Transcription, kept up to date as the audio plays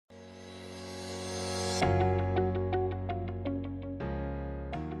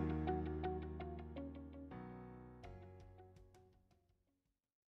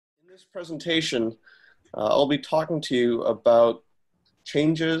This presentation, I'll be talking to you about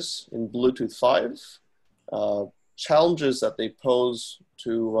changes in Bluetooth 5, challenges that they pose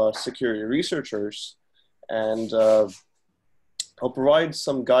to security researchers, and I'll provide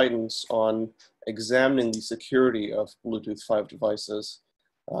some guidance on examining the security of Bluetooth 5 devices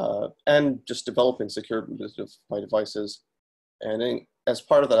and just developing secure Bluetooth 5 devices. And as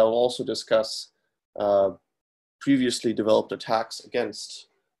part of that, I will also discuss previously developed attacks against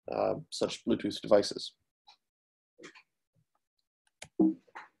such Bluetooth devices.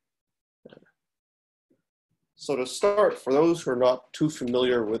 So to start, for those who are not too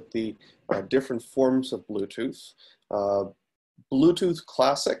familiar with the different forms of Bluetooth, Bluetooth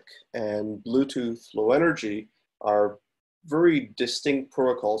Classic and Bluetooth Low Energy are very distinct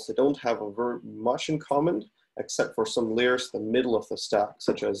protocols. They don't have very much in common, except for some layers in the middle of the stack,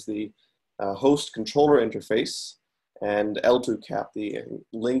 such as the host controller interface and L2CAP, the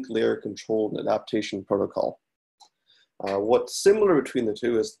link layer control and adaptation protocol. What's similar between the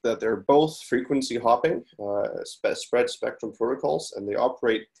two is that they're both frequency hopping spread spectrum protocols, and they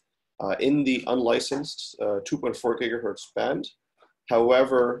operate in the unlicensed 2.4 gigahertz band.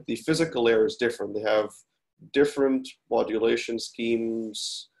 However, the physical layer is different. They have different modulation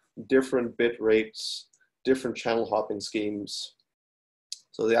schemes, different bit rates, different channel hopping schemes.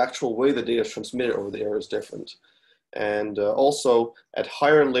 So the actual way the data is transmitted over the air is different. And also at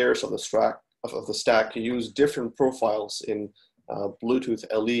higher layers of the stack, you use different profiles in Bluetooth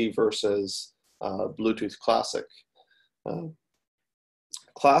LE versus Bluetooth Classic.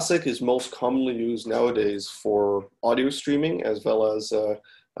 Classic is most commonly used nowadays for audio streaming as well as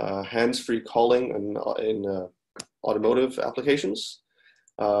hands-free calling in automotive applications,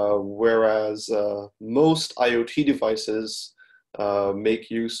 whereas most IoT devices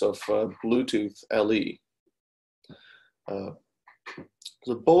make use of Bluetooth LE.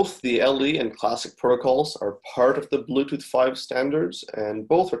 So both the LE and Classic protocols are part of the Bluetooth 5 standards, and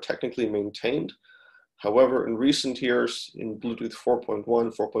both are technically maintained. However, in recent years, in Bluetooth 4.1,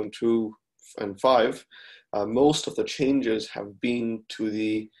 4.2, and 5, most of the changes have been to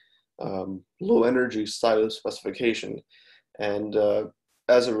the low energy side of the specification. And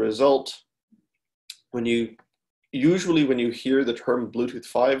as a result, usually when you hear the term Bluetooth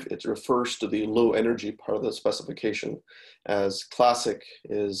 5, it refers to the low energy part of the specification, as Classic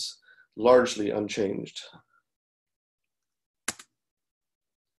is largely unchanged.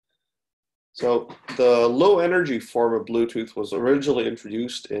 So the low energy form of Bluetooth was originally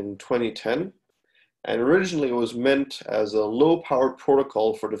introduced in 2010, and originally it was meant as a low powered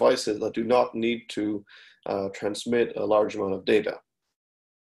protocol for devices that do not need to transmit a large amount of data.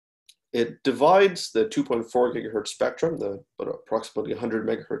 It divides the 2.4 gigahertz spectrum, the approximately 100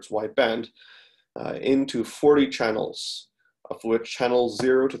 megahertz wide band, into 40 channels, of which channels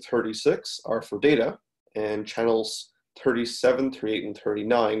 0 to 36 are for data, and channels 37, 38, and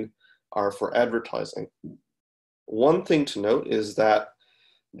 39 are for advertising. One thing to note is that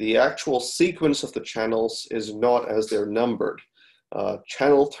the actual sequence of the channels is not as they're numbered.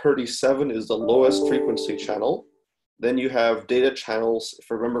 Channel 37 is the lowest frequency channel. Then you have data channels, if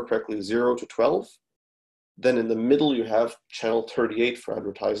I remember correctly, 0 to 12. Then in the middle, you have channel 38 for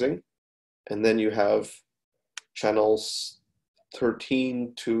advertising. And then you have channels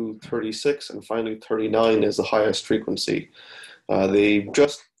 13 to 36. And finally, 39 is the highest frequency. They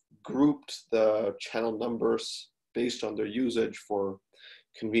just grouped the channel numbers based on their usage for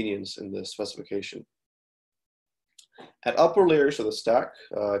convenience in the specification. At upper layers of the stack,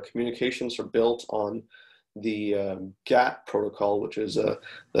 communications are built on the GATT protocol, which is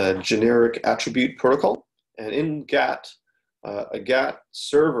the generic attribute protocol. And in GATT, a GATT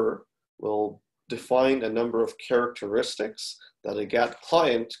server will define a number of characteristics that a GATT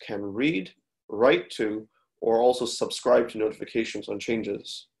client can read, write to, or also subscribe to notifications on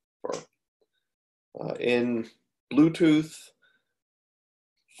changes for. In Bluetooth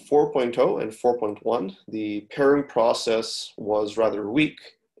 4.0 and 4.1, the pairing process was rather weak,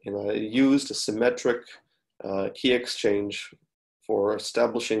 and it used a symmetric key exchange for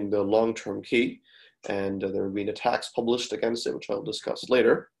establishing the long-term key, and there have been attacks published against it, which I'll discuss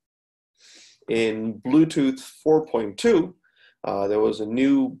later. In Bluetooth 4.2, there was a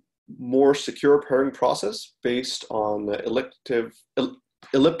new, more secure pairing process based on the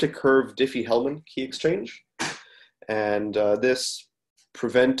elliptic curve Diffie-Hellman key exchange, and this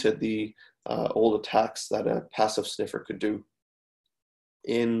prevented the old attacks that a passive sniffer could do.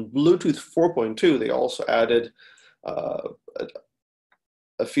 In Bluetooth 4.2, they also added a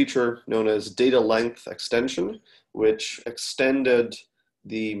feature known as data length extension, which extended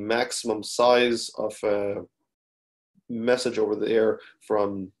the maximum size of a message over the air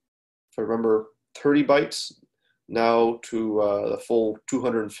from if I remember, 30 bytes now to the full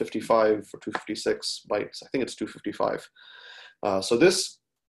 255 or 256 bytes. I think it's 255. So this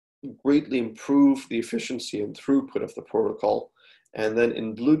greatly improved the efficiency and throughput of the protocol. And then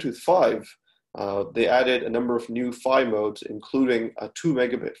in Bluetooth 5, they added a number of new PHY modes, including a 2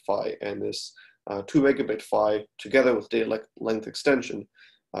 megabit PHY. And this 2 megabit PHY, together with data length extension,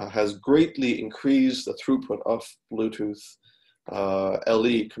 has greatly increased the throughput of Bluetooth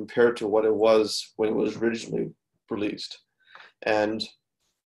LE compared to what it was when it was originally released. And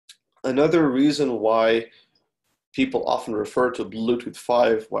another reason why people often refer to Bluetooth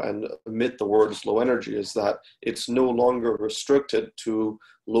 5 and omit the words low energy is that it's no longer restricted to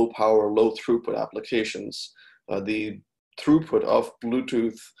low power, low throughput applications. The throughput of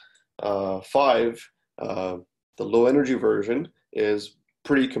Bluetooth 5, the low energy version, is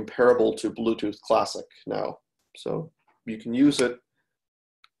pretty comparable to Bluetooth Classic now. So you can use it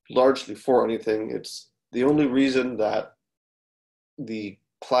largely for anything. It's the only reason that the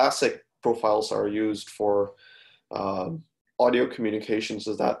Classic profiles are used for audio communications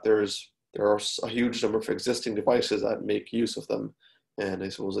is that there are a huge number of existing devices that make use of them, and I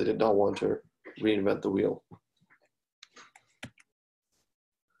suppose they did not want to reinvent the wheel.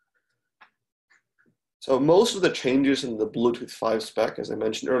 So most of the changes in the Bluetooth 5 spec, as I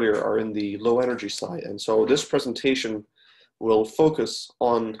mentioned earlier, are in the low energy side, and so this presentation will focus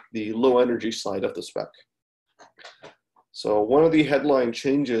on the low energy side of the spec. So one of the headline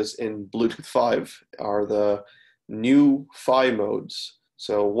changes in Bluetooth 5 are the new PHY modes.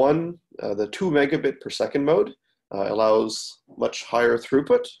 So one, the 2 megabit per second mode allows much higher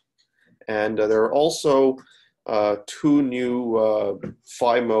throughput. And there are also two new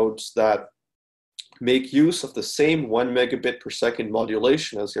PHY modes that make use of the same 1 megabit per second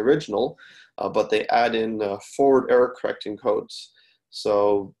modulation as the original, but they add in forward error correcting codes.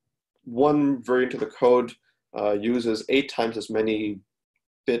 So one variant of the code uses 8 times as many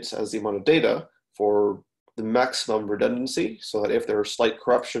bits as the amount of data for the maximum redundancy, so that if there is slight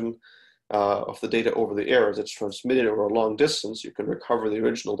corruption of the data over the air as it's transmitted over a long distance, you can recover the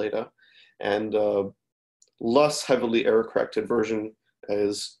original data. And less heavily error corrected version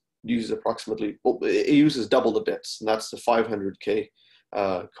uses approximately, well, it uses double the bits, and that's the 500K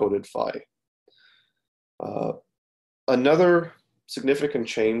coded PHY. Another significant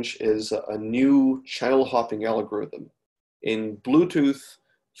change is a new channel hopping algorithm. In Bluetooth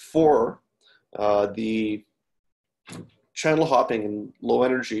 4, the channel hopping in low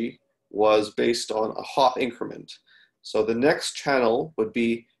energy was based on a hop increment. So the next channel would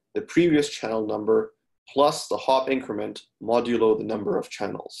be the previous channel number plus the hop increment modulo the number of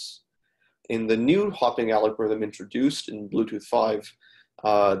channels. In the new hopping algorithm introduced in Bluetooth 5,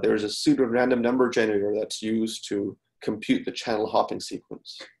 there's a pseudo-random number generator that's used to compute the channel hopping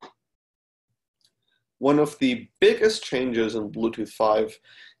sequence. One of the biggest changes in Bluetooth 5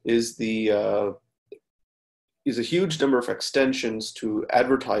 is a huge number of extensions to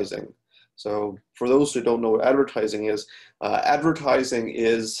advertising. So for those who don't know what advertising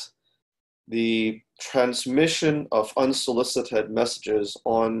is the transmission of unsolicited messages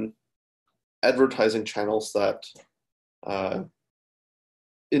on advertising channels that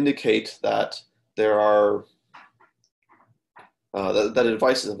indicate that there are that a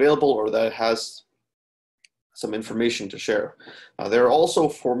device is available or that it has some information to share. There are also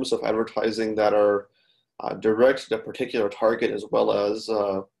forms of advertising that are directed at a particular target, as well as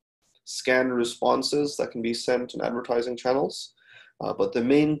scanned responses that can be sent in advertising channels. But the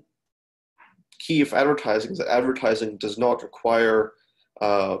main key of advertising is that advertising does not require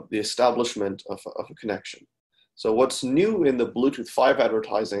the establishment of a connection. So what's new in the Bluetooth 5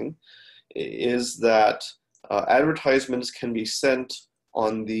 advertising is that advertisements can be sent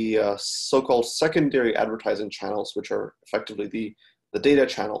on the so-called secondary advertising channels, which are effectively the data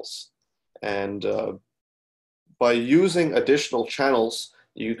channels. And by using additional channels,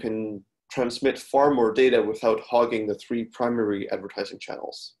 you can transmit far more data without hogging the 3 primary advertising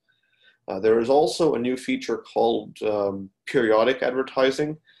channels. There is also a new feature called periodic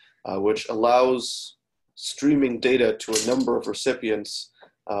advertising, which allows streaming data to a number of recipients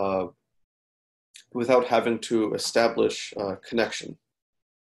without having to establish a connection.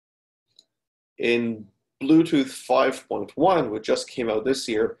 In Bluetooth 5.1, which just came out this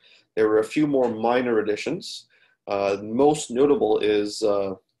year, there were a few more minor additions. Most notable is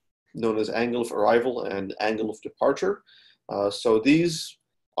known as angle of arrival and angle of departure. So these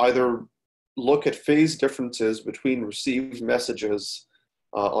either look at phase differences between received messages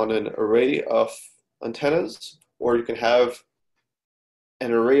on an array of antennas, or you can have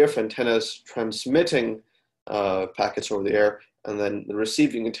an array of antennas transmitting packets over the air, and then the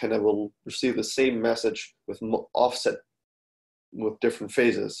receiving antenna will receive the same message with offset with different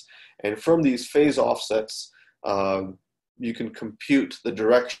phases. And from these phase offsets, you can compute the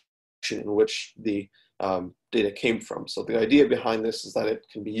direction in which the data came from. So the idea behind this is that it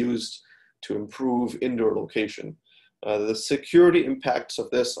can be used to improve indoor location. The security impacts of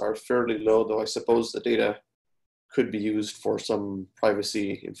this are fairly low, though I suppose the data could be used for some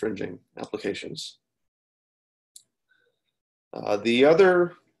privacy infringing applications. The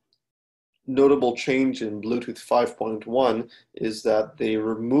other notable change in Bluetooth 5.1 is that they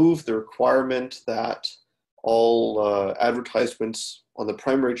removed the requirement that all advertisements on the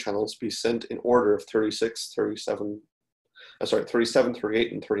primary channels be sent in order of 37,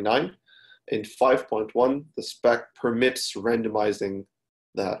 38, and 39. In 5.1, the spec permits randomizing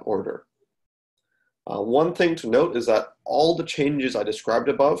that order. One thing to note is that all the changes I described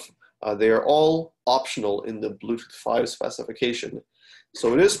above, they are all optional in the Bluetooth 5 specification.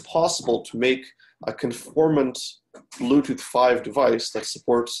 So it is possible to make a conformant Bluetooth 5 device that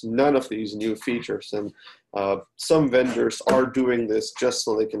supports none of these new features. And some vendors are doing this just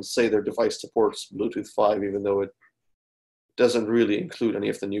so they can say their device supports Bluetooth 5, even though it doesn't really include any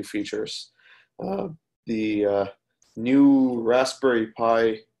of the new features. The new Raspberry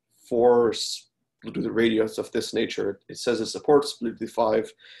Pi 4 Bluetooth radios of this nature, it says it supports Bluetooth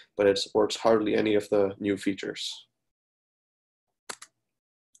 5, but it supports hardly any of the new features.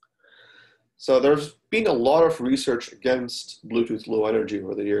 So there's been a lot of research against Bluetooth Low Energy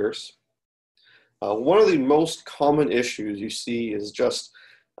over the years. One of the most common issues you see is just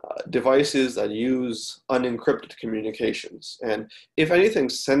devices that use unencrypted communications. And if anything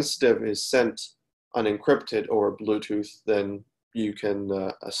sensitive is sent unencrypted over Bluetooth, then you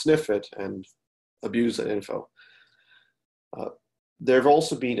can sniff it and abuse that info. There have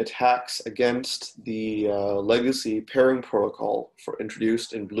also been attacks against the legacy pairing protocol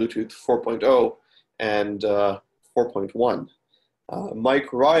introduced in Bluetooth 4.0 and 4.1.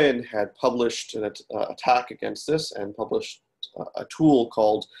 Mike Ryan had published an attack against this and published a tool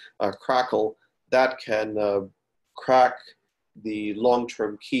called Crackle that can crack the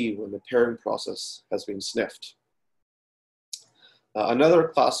long-term key when the pairing process has been sniffed. Another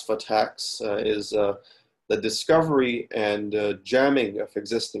class of attacks is the discovery and jamming of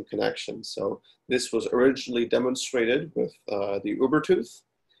existing connections. So this was originally demonstrated with the Ubertooth,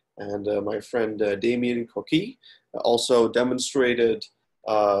 and my friend Damien Coquille also demonstrated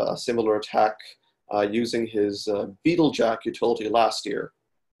a similar attack using his Beetlejack utility last year.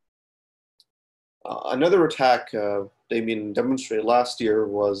 Another attack Damien demonstrated last year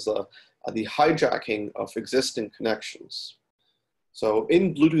was the hijacking of existing connections. So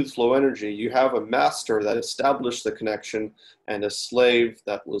in Bluetooth Low Energy, you have a master that established the connection and a slave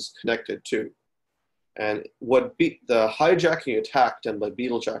that was connected to. And what the hijacking attack done by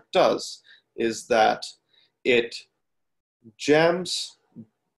Beetlejack does is that it jams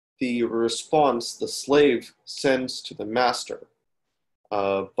the response the slave sends to the master,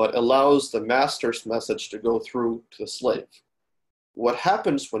 but allows the master's message to go through to the slave. What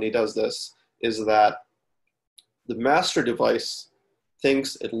happens when he does this is that the master device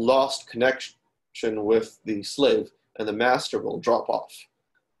thinks it lost connection with the slave, and the master will drop off.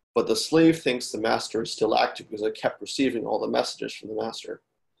 But the slave thinks the master is still active because it kept receiving all the messages from the master.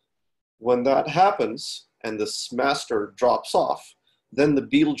 When that happens and this master drops off, then the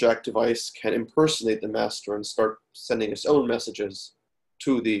Beetlejack device can impersonate the master and start sending its own messages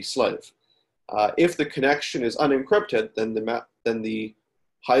to the slave. If the connection is unencrypted, then the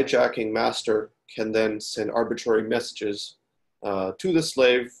hijacking master can then send arbitrary messages to the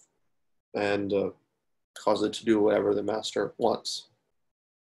slave and cause it to do whatever the master wants.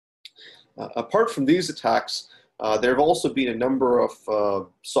 Apart from these attacks, there have also been a number of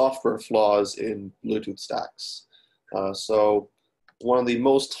software flaws in Bluetooth stacks. So one of the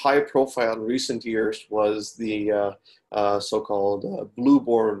most high profile in recent years was the so-called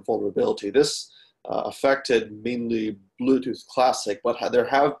Blueborn vulnerability. This affected mainly Bluetooth Classic, but there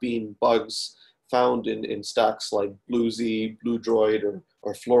have been bugs found in stacks like BlueZ, BlueDroid,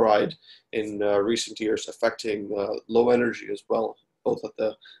 or Fluoride in recent years, affecting low energy as well, both at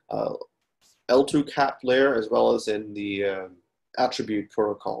the L2 cap layer as well as in the attribute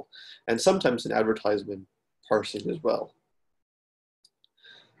protocol, and sometimes in advertisement parsing as well.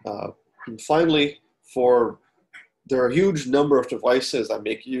 And finally, there are a huge number of devices that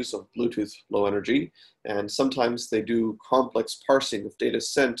make use of Bluetooth Low Energy, and sometimes they do complex parsing of data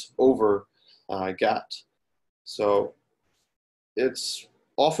sent over GATT. So it's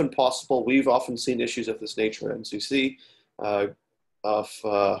often possible, we've often seen issues of this nature at NCC,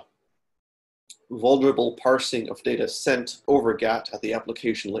 of vulnerable parsing of data sent over GATT at the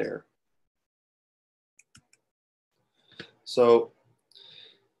application layer. So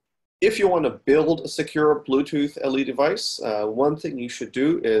if you want to build a secure Bluetooth LE device, one thing you should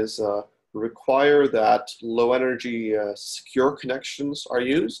do is require that low energy secure connections are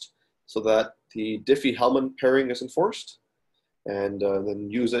used so that the Diffie-Hellman pairing is enforced, and then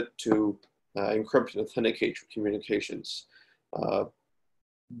use it to encrypt and authenticate your communications.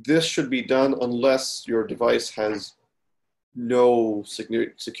 This should be done unless your device has no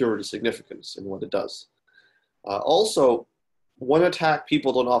security significance in what it does. Also, one attack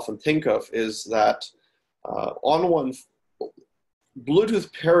people don't often think of is that Bluetooth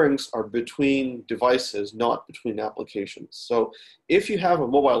pairings are between devices, not between applications. So if you have a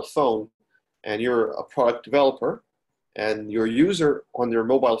mobile phone and you're a product developer and your user on their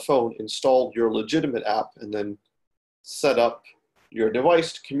mobile phone installed your legitimate app and then set up your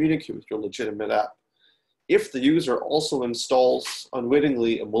device to communicate with your legitimate app, if the user also installs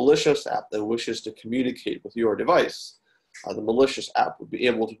unwittingly a malicious app that wishes to communicate with your device, the malicious app would be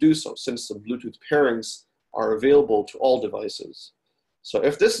able to do so since the Bluetooth pairings are available to all devices. So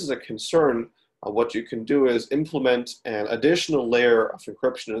if this is a concern, what you can do is implement an additional layer of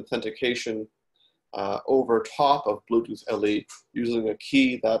encryption and authentication over top of Bluetooth LE using a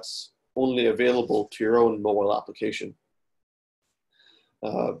key that's only available to your own mobile application.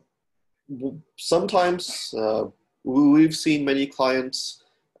 Sometimes we've seen many clients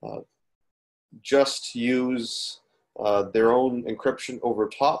just use their own encryption over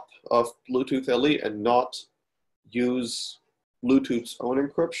top of Bluetooth LE and not use Bluetooth's own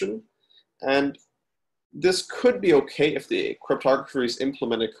encryption. And this could be okay if the cryptography is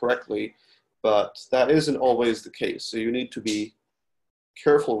implemented correctly, but that isn't always the case. So you need to be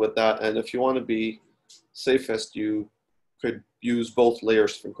careful with that. And if you want to be safest, you could use both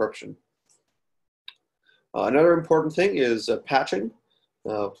layers of encryption. Another important thing is patching.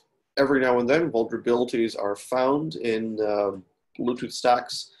 Every now and then, vulnerabilities are found in Bluetooth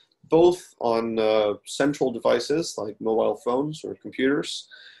stacks, both on central devices like mobile phones or computers,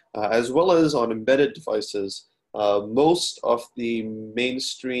 as well as on embedded devices. Most of the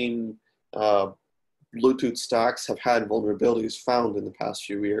mainstream Bluetooth stacks have had vulnerabilities found in the past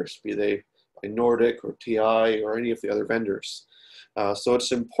few years, be they by Nordic or TI or any of the other vendors. So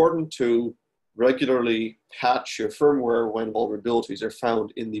it's important to regularly patch your firmware when vulnerabilities are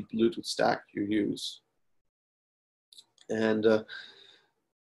found in the Bluetooth stack you use. And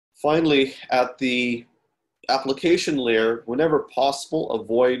finally, at the application layer, whenever possible,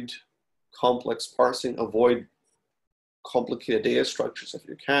 avoid complex parsing, avoid complicated data structures if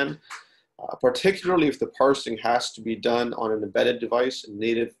you can, particularly if the parsing has to be done on an embedded device in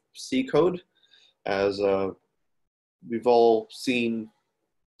native C code, as we've all seen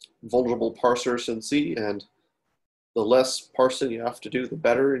vulnerable parsers in C, and the less parsing you have to do, the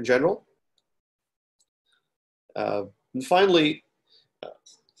better in general. And finally,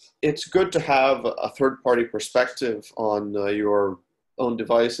 it's good to have a third-party perspective on your own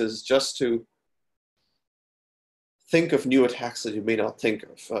devices just to think of new attacks that you may not think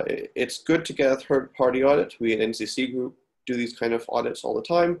of. It's good to get a third-party audit. We at NCC Group do these kind of audits all the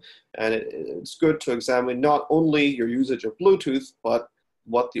time, and it's good to examine not only your usage of Bluetooth, but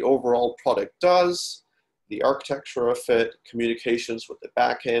what the overall product does, the architecture of it, communications with the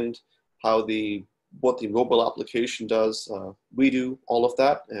backend, what the mobile application does. We do all of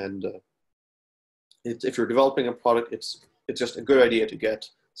that, and if you're developing a product, it's just a good idea to get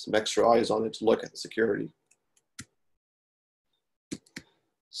some extra eyes on it to look at the security.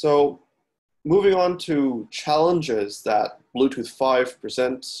 So moving on to challenges that Bluetooth 5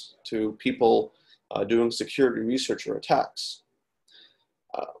 presents to people doing security research or attacks.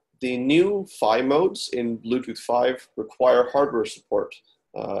 The new PHY modes in Bluetooth 5 require hardware support.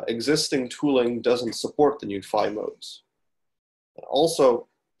 Existing tooling doesn't support the new PHY modes. Also,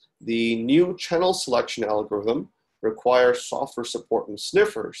 the new channel selection algorithm requires software support in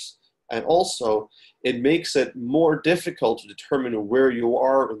sniffers, and also it makes it more difficult to determine where you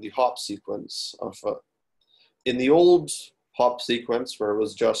are in the hop sequence. In the old hop sequence, where it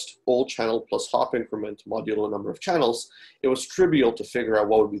was just old channel plus hop increment modulo number of channels, it was trivial to figure out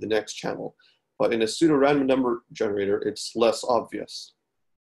what would be the next channel. But in a pseudo-random number generator, it's less obvious.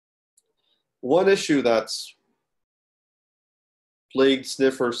 One issue that's plagued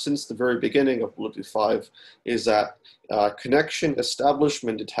sniffers since the very beginning of Bluetooth 5 is that connection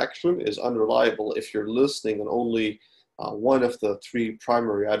establishment detection is unreliable if you're listening on only one of the 3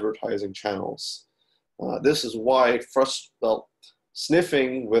 primary advertising channels. This is why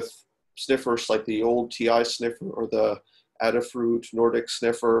sniffing with sniffers like the old TI sniffer or the Adafruit Nordic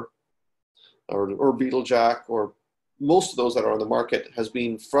sniffer or Beetlejack, or most of those that are on the market, has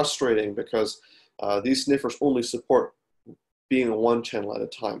been frustrating because these sniffers only support being on one channel at a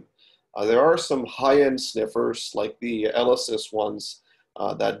time. There are some high-end sniffers, like the Elysis ones,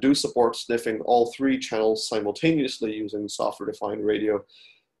 that do support sniffing all 3 channels simultaneously using software-defined radio.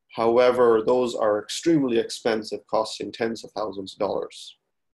 However, those are extremely expensive, costing tens of thousands of dollars.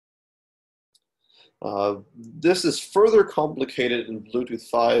 This is further complicated in Bluetooth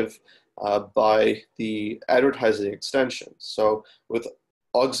 5 by the advertising extensions. So with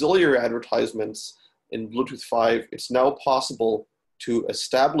auxiliary advertisements in Bluetooth 5, it's now possible to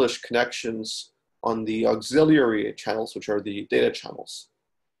establish connections on the auxiliary channels, which are the data channels.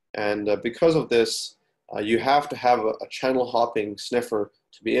 And because of this, you have to have a channel hopping sniffer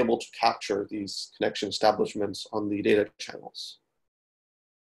to be able to capture these connection establishments on the data channels.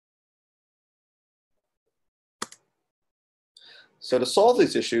 So to solve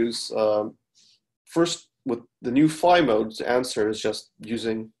these issues, first, with the new PHY modes, the answer is just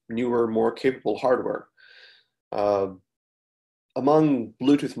using newer, more capable hardware. Among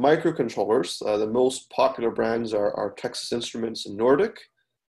Bluetooth microcontrollers, the most popular brands are Texas Instruments and Nordic.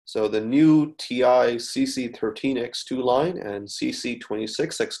 So the new TI CC13X2 line and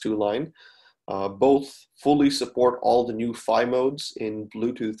CC26X2 line both fully support all the new PHY modes in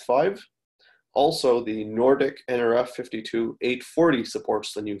Bluetooth 5. Also, the Nordic NRF52840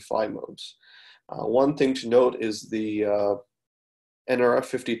 supports the new PHY modes. One thing to note is the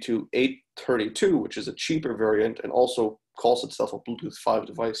NRF52832, which is a cheaper variant and also calls itself a Bluetooth 5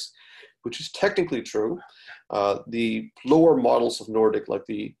 device, which is technically true. The lower models of Nordic, like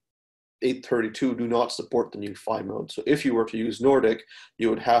the 832, do not support the new PHY mode. So if you were to use Nordic, you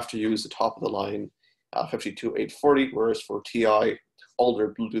would have to use the top of the line 52840, whereas for TI, all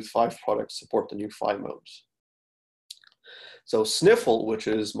their Bluetooth 5 products support the new PHY modes. So Sniffle, which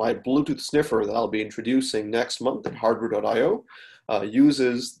is my Bluetooth sniffer that I'll be introducing next month at hardwear.io,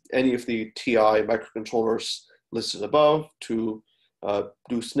 uses any of the TI microcontrollers listed above to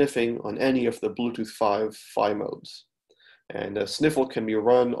do sniffing on any of the Bluetooth 5 PHY modes. And Sniffle can be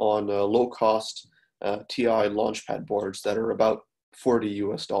run on low-cost TI launchpad boards that are about $40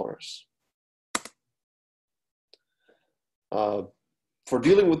 US. For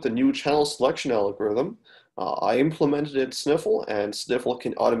dealing with the new channel selection algorithm, I implemented it in Sniffle, and Sniffle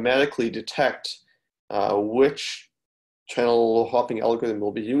can automatically detect which channel hopping algorithm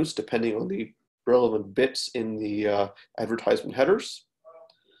will be used depending on the relevant bits in the advertisement headers.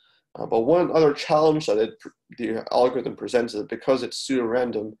 But one other challenge that the algorithm presents is because it's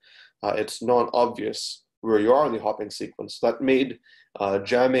pseudo-random, it's not obvious where you are in the hopping sequence. That made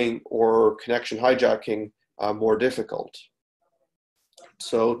jamming or connection hijacking more difficult.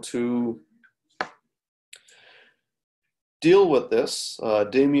 So to deal with this,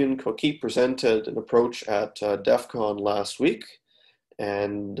 Damien Coquille presented an approach at DEF CON last week,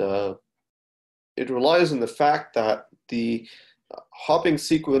 and it relies on the fact that the hopping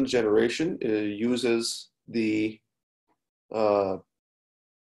sequence generation uses the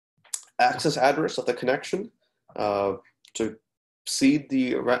access address of the connection to seed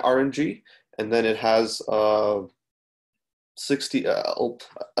the RNG, and then it has a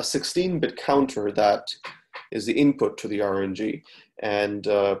 16-bit counter that is the input to the RNG. And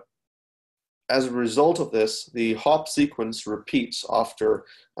as a result of this, the hop sequence repeats after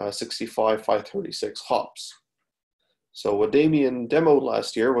 65,536 hops. So what Damien demoed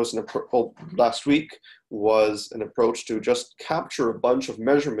last week was an approach to just capture a bunch of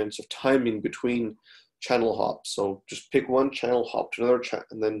measurements of timing between channel hops. So just pick one channel, hop to another channel,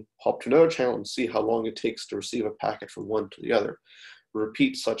 and then hop to another channel and see how long it takes to receive a packet from one to the other.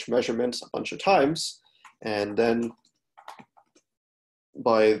 Repeat such measurements a bunch of times, and then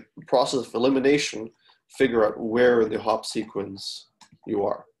by the process of elimination, figure out where in the hop sequence you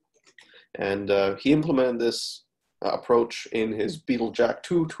are. And he implemented this approach in his Beetlejack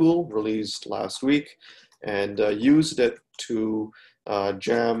 2 tool released last week, and used it to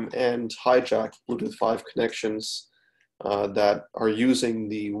jam and hijack Bluetooth 5 connections that are using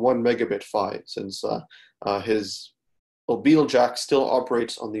the 1 megabit PHY, since Beetlejack still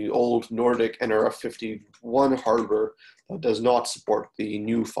operates on the old Nordic NRF51 hardware that does not support the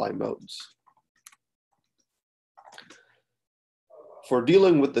new PHY modes. For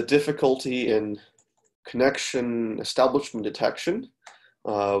dealing with the difficulty in connection establishment detection,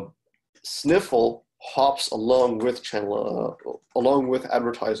 Sniffle hops along with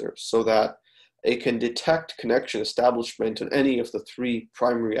advertisers so that it can detect connection establishment in any of the 3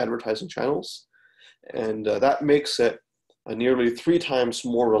 primary advertising channels, and that makes it nearly 3 times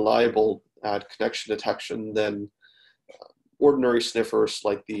more reliable at connection detection than ordinary sniffers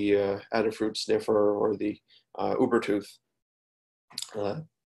like the Adafruit sniffer or the Ubertooth.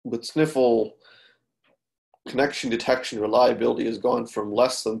 With Sniffle, connection detection reliability has gone from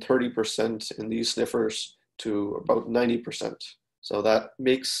less than 30% in these sniffers to about 90%. So that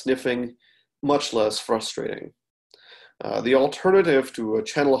makes sniffing much less frustrating. The alternative to a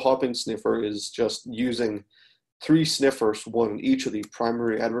channel hopping sniffer is just using 3 sniffers, one in each of the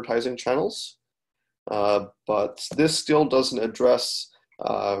primary advertising channels. But this still doesn't address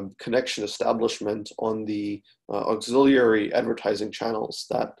connection establishment on the auxiliary advertising channels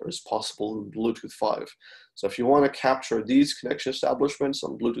that is possible in Bluetooth 5. So if you want to capture these connection establishments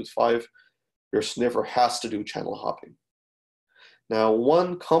on Bluetooth 5, your sniffer has to do channel hopping. Now,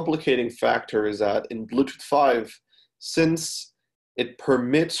 one complicating factor is that in Bluetooth 5, since it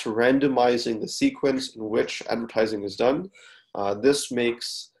permits randomizing the sequence in which advertising is done, this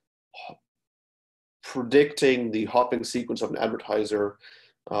makes predicting the hopping sequence of an advertiser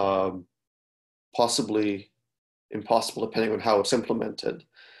possibly impossible depending on how it's implemented.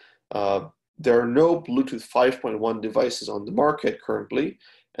 There are no Bluetooth 5.1 devices on the market currently,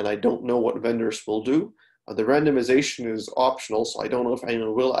 and I don't know what vendors will do. The randomization is optional, so I don't know if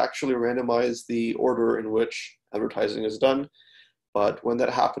anyone will actually randomize the order in which advertising is done, but when that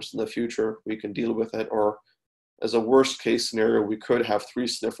happens in the future, we can deal with it, or as a worst case scenario, we could have 3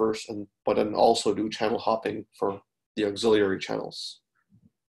 sniffers, but then also do channel hopping for the auxiliary channels.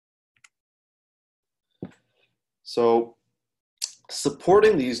 So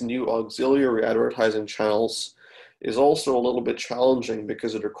supporting these new auxiliary advertising channels is also a little bit challenging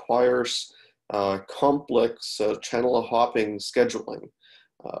because it requires complex channel hopping scheduling.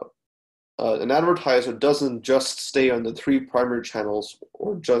 An advertiser doesn't just stay on the 3 primary channels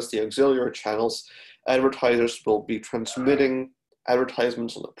or just the auxiliary channels. Advertisers will be transmitting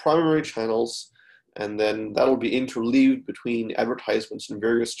advertisements on the primary channels, and then that'll be interleaved between advertisements in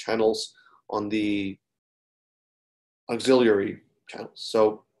various channels on the auxiliary channels.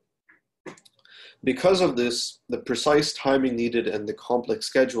 So because of this, the precise timing needed and the complex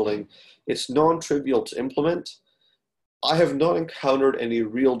scheduling, it's non-trivial to implement. I have not encountered any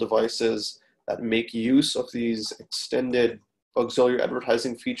real devices that make use of these extended auxiliary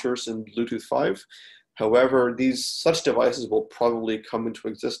advertising features in Bluetooth 5. However, such devices will probably come into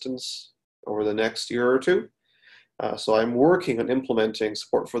existence over the next year or two. So I'm working on implementing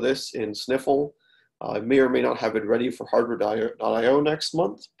support for this in Sniffle. I may or may not have it ready for hardwear.io next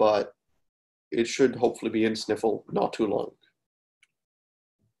month, but it should hopefully be in Sniffle not too long.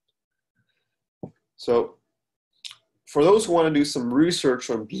 So for those who want to do some research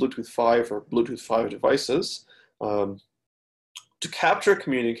on Bluetooth 5 or Bluetooth 5 devices, to capture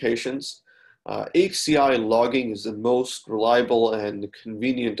communications, HCI logging is the most reliable and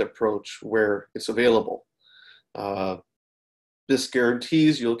convenient approach where it's available. This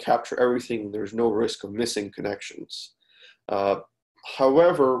guarantees you'll capture everything. There's no risk of missing connections.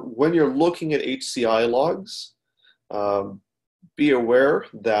 However, when you're looking at HCI logs, be aware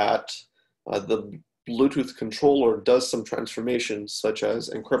that the Bluetooth controller does some transformations such as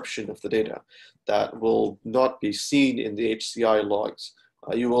encryption of the data that will not be seen in the HCI logs.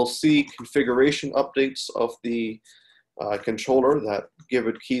 You will see configuration updates of the controller that give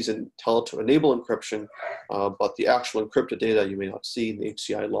it keys and tell it to enable encryption, but the actual encrypted data you may not see in the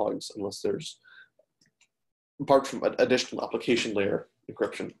HCI logs unless there's, apart from additional application layer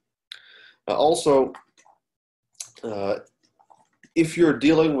encryption. Also, if you're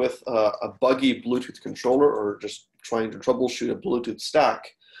dealing with a buggy Bluetooth controller or just trying to troubleshoot a Bluetooth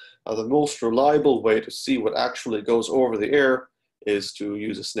stack, the most reliable way to see what actually goes over the air is to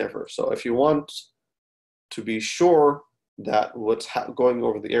use a sniffer. So if you want to be sure that what's going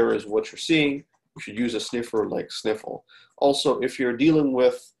over the air is what you're seeing, you should use a sniffer like Sniffle. Also, if you're dealing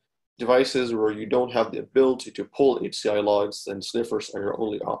with devices where you don't have the ability to pull HCI logs, then sniffers are your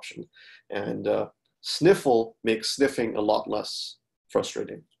only option. And Sniffle makes sniffing a lot less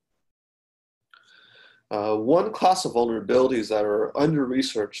frustrating. One class of vulnerabilities that are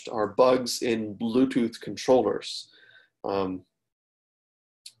under-researched are bugs in Bluetooth controllers.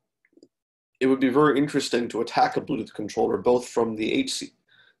 It would be very interesting to attack a Bluetooth controller both from the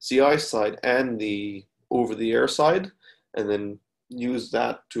HCI side and the over-the-air side, and then use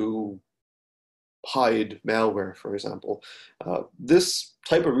that to hide malware, for example. This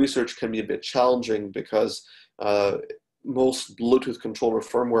type of research can be a bit challenging because most Bluetooth controller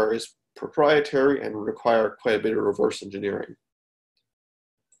firmware is proprietary and require quite a bit of reverse engineering.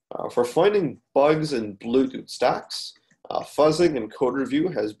 For finding bugs in Bluetooth stacks, fuzzing and code review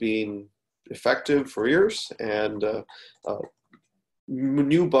has been effective for years, and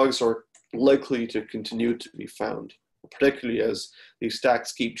new bugs are likely to continue to be found. particularly as these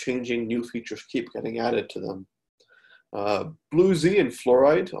stacks keep changing, new features keep getting added to them. BlueZ and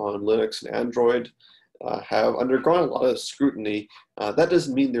Fluoride on Linux and Android have undergone a lot of scrutiny. That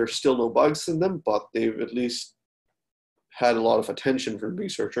doesn't mean there's still no bugs in them, but they've at least had a lot of attention from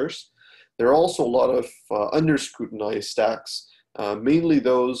researchers. There are also a lot of under-scrutinized stacks, mainly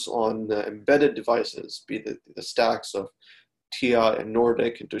those on embedded devices, be the stacks of TIA and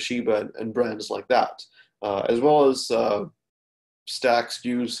Nordic and Toshiba and brands like that, as well as stacks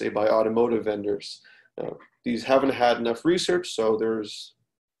used, say, by automotive vendors. These haven't had enough research, so there's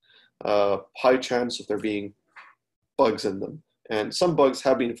a high chance of there being bugs in them. And some bugs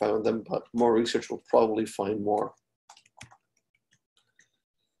have been found in them, but more research will probably find more.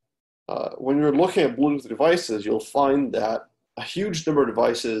 When you're looking at Bluetooth devices, you'll find that a huge number of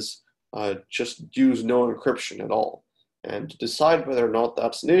devices just use no encryption at all. And to decide whether or not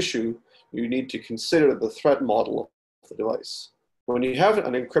that's an issue, you need to consider the threat model of the device. When you have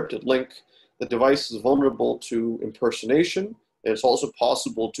an encrypted link, the device is vulnerable to impersonation, and it's also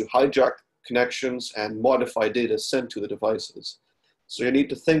possible to hijack connections and modify data sent to the devices. So you need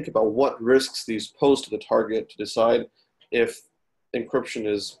to think about what risks these pose to the target to decide if encryption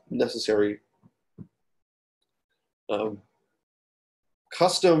is necessary.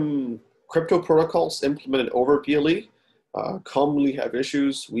 Custom crypto protocols implemented over BLE commonly have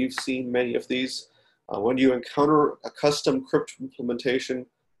issues. We've seen many of these. When you encounter a custom crypto implementation,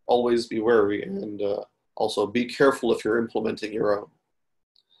 always be wary, and also be careful if you're implementing your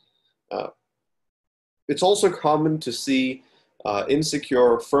own. It's also common to see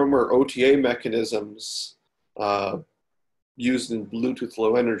insecure firmware OTA mechanisms used in Bluetooth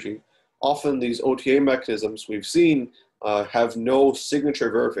Low Energy. Often these OTA mechanisms we've seen have no signature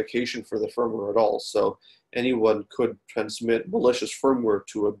verification for the firmware at all, so anyone could transmit malicious firmware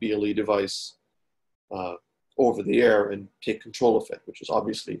to a BLE device over the air and take control of it, which is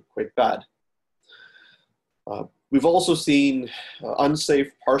obviously quite bad. We've also seen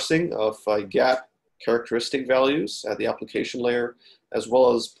unsafe parsing of GATT characteristic values at the application layer, as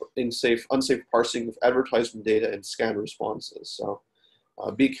well as unsafe parsing of advertisement data and scan responses. So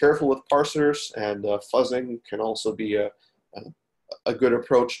be careful with parsers, and fuzzing can also be a good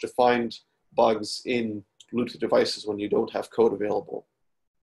approach to find bugs in Bluetooth devices when you don't have code available.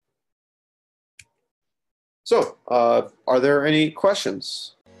 So, are there any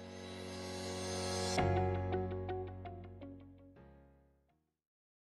questions?